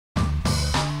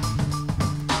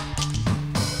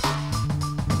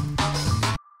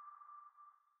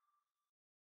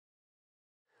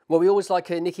Well, we always like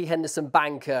a Nicky Henderson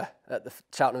banker at the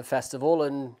Cheltenham Festival,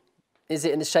 and is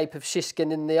it in the shape of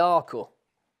Shishkin in the Arkle?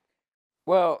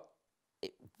 Well,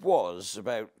 it was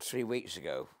about 3 weeks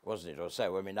ago, wasn't it, or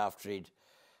so? I mean, after he'd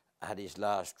had his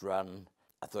last run,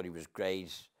 I thought he was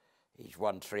great. He's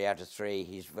won 3 out of 3.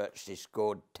 He's virtually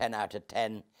scored 10 out of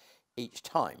 10 each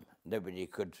time. Nobody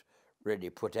could really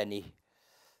put any...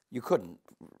 You couldn't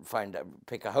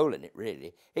pick a hole in it,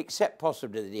 really, except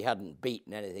possibly that he hadn't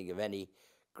beaten anything of any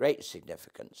great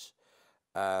significance.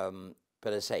 But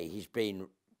I say, he's been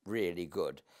really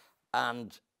good.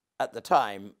 And at the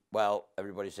time, well,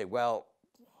 everybody said, well,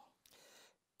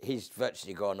 he's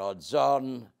virtually gone odds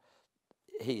on.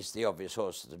 He's the obvious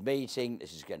horse of the meeting.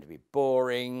 This is going to be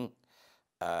boring.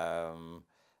 Blah,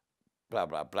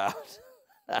 blah, blah.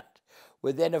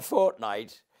 Within a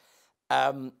fortnight,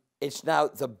 it's now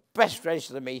the best race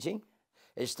of the meeting.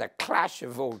 It's the clash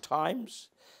of all times.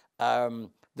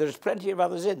 There's plenty of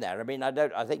others in there. I mean,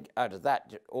 I think out of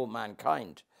that, All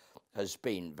Mankind has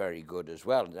been very good as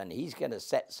well. And he's going to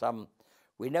set some...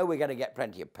 We know we're going to get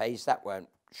plenty of pace. That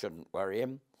shouldn't worry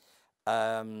him.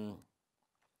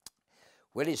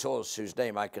 Willie's horse, whose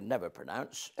name I can never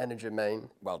pronounce. Energy.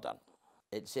 Well done.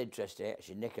 It's interesting,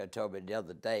 actually. Nico told me the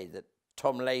other day that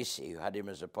Tom Lacey, who had him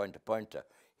as a pointer,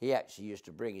 he actually used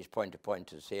to bring his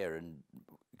pointers here and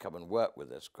come and work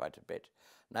with us quite a bit.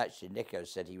 And actually, Nico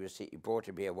said he brought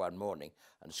him here one morning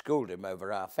and schooled him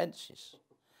over our fences.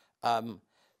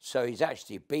 So he's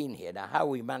actually been here. Now, how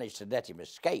we managed to let him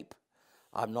escape,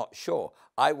 I'm not sure.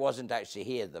 I wasn't actually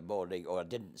here the morning, or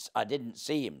I didn't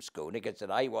see him school. Nico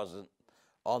said I wasn't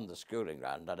on the schooling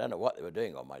ground. I don't know what they were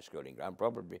doing on my schooling ground.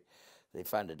 Probably they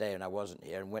found a day and I wasn't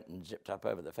here and went and zipped up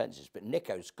over the fences. But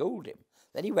Nico schooled him.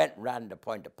 Then he went and ran to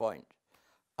point,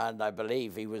 and I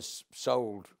believe he was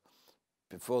sold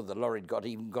before the lorry got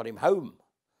him home.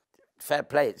 Fair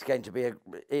play. It's going to be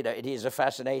it is a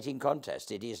fascinating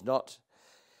contest. It is not.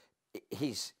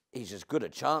 He's as good a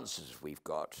chance as we've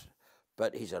got,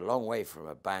 but he's a long way from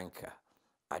a banker.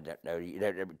 I don't know.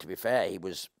 To be fair, he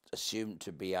was assumed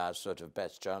to be our sort of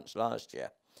best chance last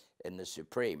year in the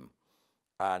Supreme,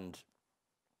 and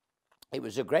it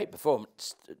was a great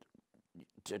performance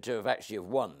to have actually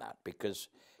won that, because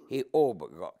he all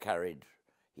but got carried.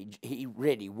 He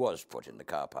really was put in the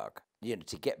car park.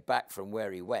 To get back from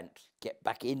where he went, get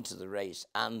back into the race,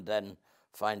 and then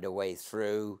find a way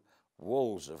through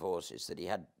walls of horses that he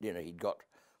had, he'd got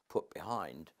put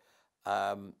behind.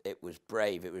 It was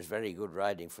brave. It was very good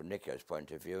riding from Nico's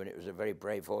point of view, and it was a very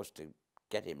brave horse to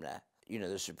get him there.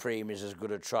 The Supreme is as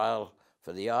good a trial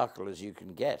for the Arkle as you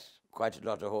can get. Quite a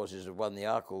lot of horses have won the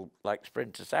Arkle, like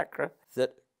Sprinter Sacra,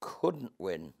 that couldn't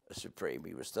win a Supreme.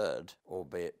 He was third,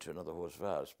 albeit to another horse of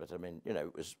ours. But I mean,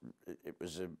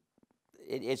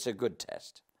 it's a good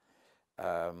test,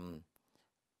 and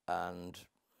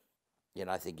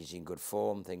I think he's in good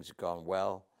form. Things have gone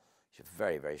well. He's a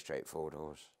very, very straightforward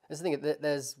horse. There's the thing,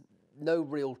 there's no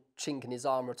real chink in his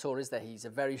armour at all, is there? He's a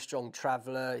very strong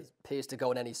traveller. He appears to go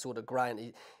on any sort of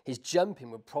ground. His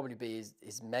jumping would probably be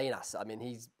his main asset. I mean,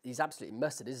 he's absolutely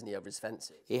mustard, isn't he, over his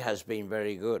fences? He has been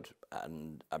very good.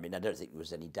 And, I mean, I don't think there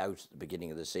was any doubt at the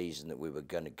beginning of the season that we were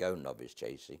going to go novice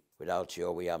chasing. With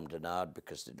Altior, we ummed and ahed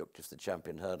because it looked as if the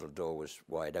champion hurdle door was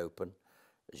wide open.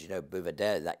 As you know,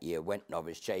 Bouvedere that year went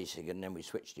novice chasing, and then we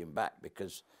switched him back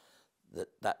because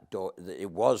that door,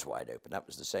 it was wide open. That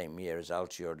was the same year as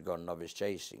Altior had gone novice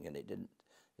chasing, and it didn't.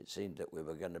 It seemed that we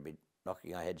were going to be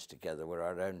knocking our heads together with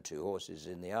our own 2 horses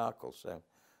in the Arkle, so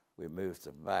we moved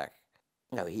them back.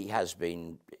 No, he's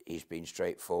been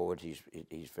straightforward. He's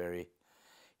very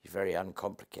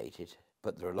uncomplicated,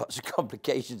 but there are lots of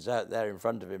complications out there in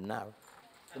front of him now.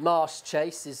 The Marsh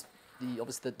Chase is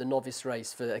obviously the novice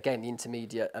race for, again, the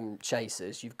intermediate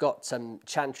chasers. You've got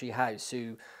Chantry House,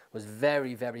 who was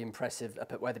very, very impressive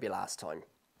up at Wetherby last time.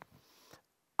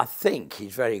 I think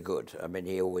he's very good. I mean,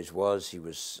 he always was. He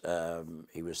was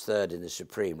third in the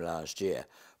Supreme last year,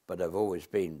 but I've always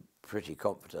been pretty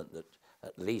confident that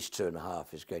at least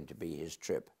 2.5 is going to be his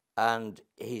trip. And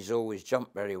he's always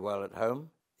jumped very well at home.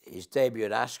 His debut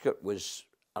at Ascot was,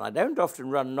 and I don't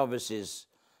often run novices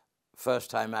first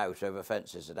time out over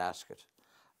fences at Ascot,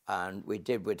 and we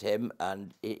did with him,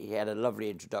 and he had a lovely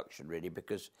introduction, really,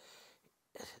 because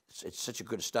it's such a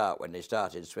good start when they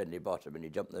start in Swindley Bottom and you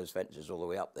jump those fences all the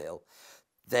way up the hill.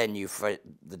 Then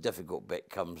the difficult bit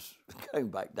comes going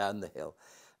back down the hill.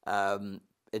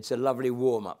 It's a lovely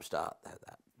warm-up start, though,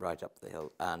 that right up the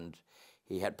hill, and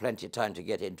he had plenty of time to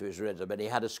get into his rhythm, and he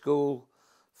had a school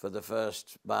for the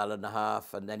first 1.5 miles,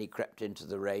 and then he crept into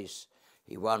the race.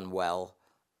 He won well,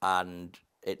 and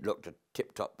it looked a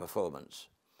tip-top performance.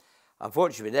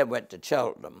 Unfortunately, we then went to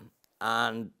Cheltenham,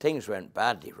 And things went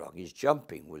badly wrong. His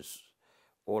jumping was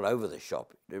all over the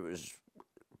shop. It was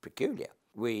peculiar.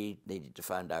 We needed to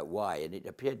find out why, and it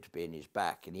appeared to be in his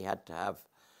back, and he had to have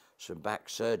some back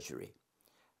surgery.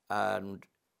 And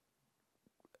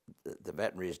the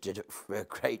veterinaries did a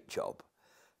great job.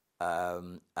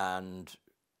 And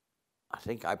I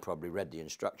think I probably read the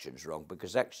instructions wrong,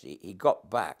 because actually he got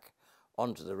back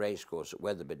onto the racecourse at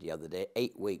Weatherby the other day,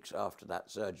 8 weeks after that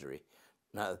surgery.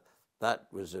 Now, that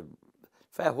was a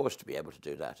fair horse to be able to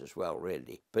do that as well,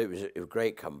 really. But it was a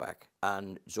great comeback,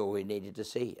 and it's all we needed to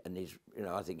see. And he's, you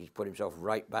know, I think he's put himself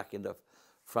right back in the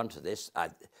front of this.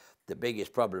 The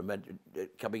biggest problem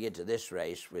coming into this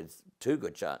race with 2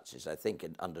 good chances, I think,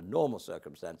 under normal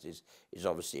circumstances, is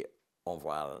obviously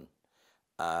Envoy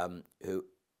Allen, who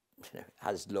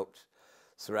has looked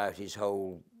throughout his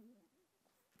whole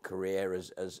career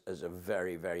as a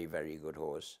very, very, very good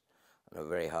horse, and a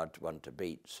very hard one to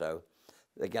beat. So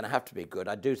they're going to have to be good.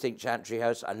 I do think Chantry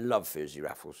House, I love Fusey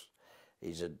Raffles.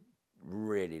 He's a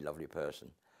really lovely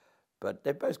person. But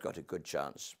they've both got a good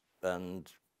chance.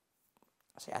 And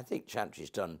I think Chantry's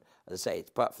done, as I say,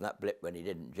 apart from that blip when he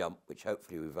didn't jump, which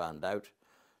hopefully we found out,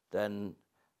 then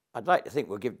I'd like to think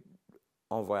we'll give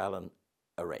Envoy Allen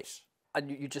a race.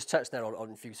 And you just touched there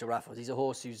on Fusey Raffles. He's a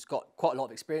horse who's got quite a lot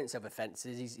of experience over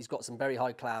fences. He's got some very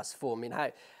high class form. I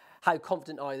mean, how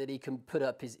confident are you that he can put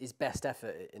up his best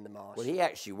effort in the Marsh? Well, he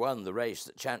actually won the race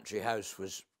that Chantry House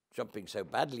was jumping so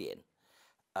badly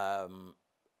in,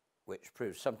 which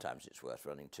proves sometimes it's worth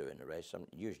running 2 in a race. It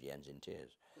usually ends in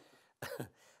tears.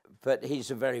 But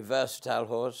he's a very versatile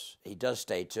horse. He does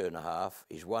stay 2.5.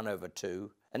 He's won over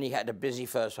 2. And he had a busy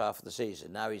first half of the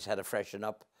season. Now he's had a freshen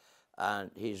up, and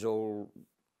he's all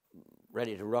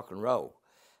ready to rock and roll.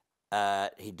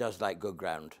 He does like good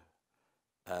ground.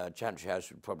 Chantry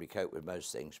House would probably cope with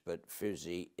most things, but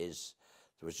Fusey is...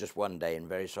 There was just one day in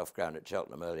very soft ground at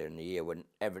Cheltenham earlier in the year when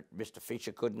Mr.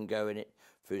 Fisher couldn't go in it,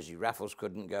 Fusey Raffles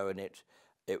couldn't go in it.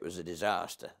 It was a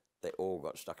disaster. They all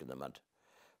got stuck in the mud.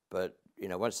 But, you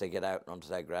know, once they get out onto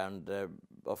that ground, they're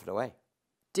off and away.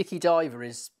 Dickie Diver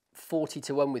is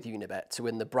 40-1 with Unibet to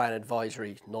win the Brown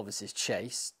Advisory Novices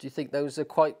Chase. Do you think those are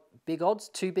quite big odds,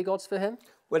 2 big odds for him?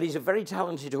 Well, he's a very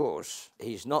talented horse.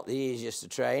 He's not the easiest to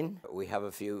train. We have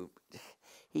a few...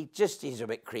 He's a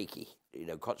bit creaky, you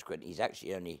know, consequently. He's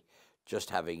actually only just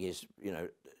having his, you know,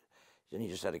 he's only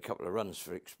just had a couple of runs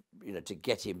for, you know, to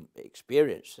get him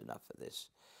experienced enough for this.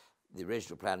 The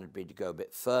original plan had been to go a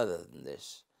bit further than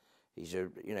this. He's a,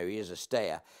 you know, he is a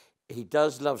stayer. He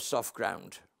does love soft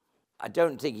ground. I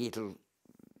don't think it'll,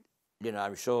 you know,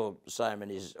 I'm sure Simon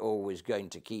is always going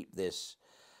to keep this.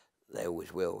 They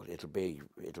always will. It'll be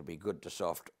good to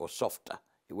soft or softer.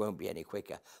 It won't be any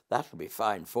quicker. That'll be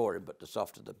fine for him, but the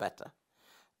softer the better.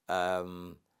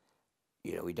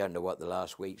 You know, we don't know what the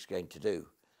last week's going to do,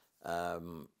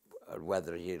 and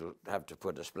whether he'll have to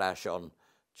put a splash on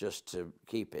just to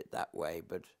keep it that way.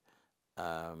 But,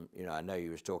 you know, I know he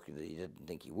was talking that he didn't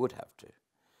think he would have to.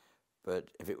 But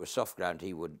if it was soft ground,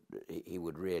 he would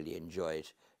really enjoy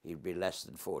it. He'd be less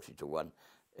than 40-1.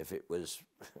 If it was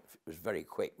very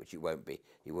quick, which he won't be,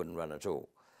 he wouldn't run at all.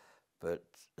 But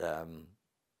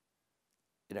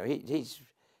you know,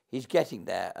 he's getting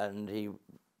there, and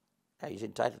he's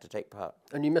entitled to take part.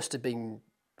 And you must have been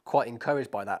quite encouraged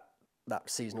by that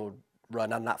seasonal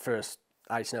run and that first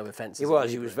outing over fences. He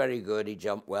was. He was very good. He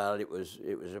jumped well. It was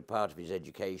a part of his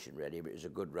education, really. But it was a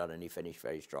good run, and he finished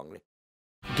very strongly.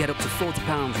 Get up to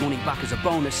 £40 money back as a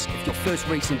bonus if your first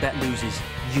racing bet loses.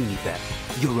 Unibet.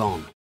 You're on.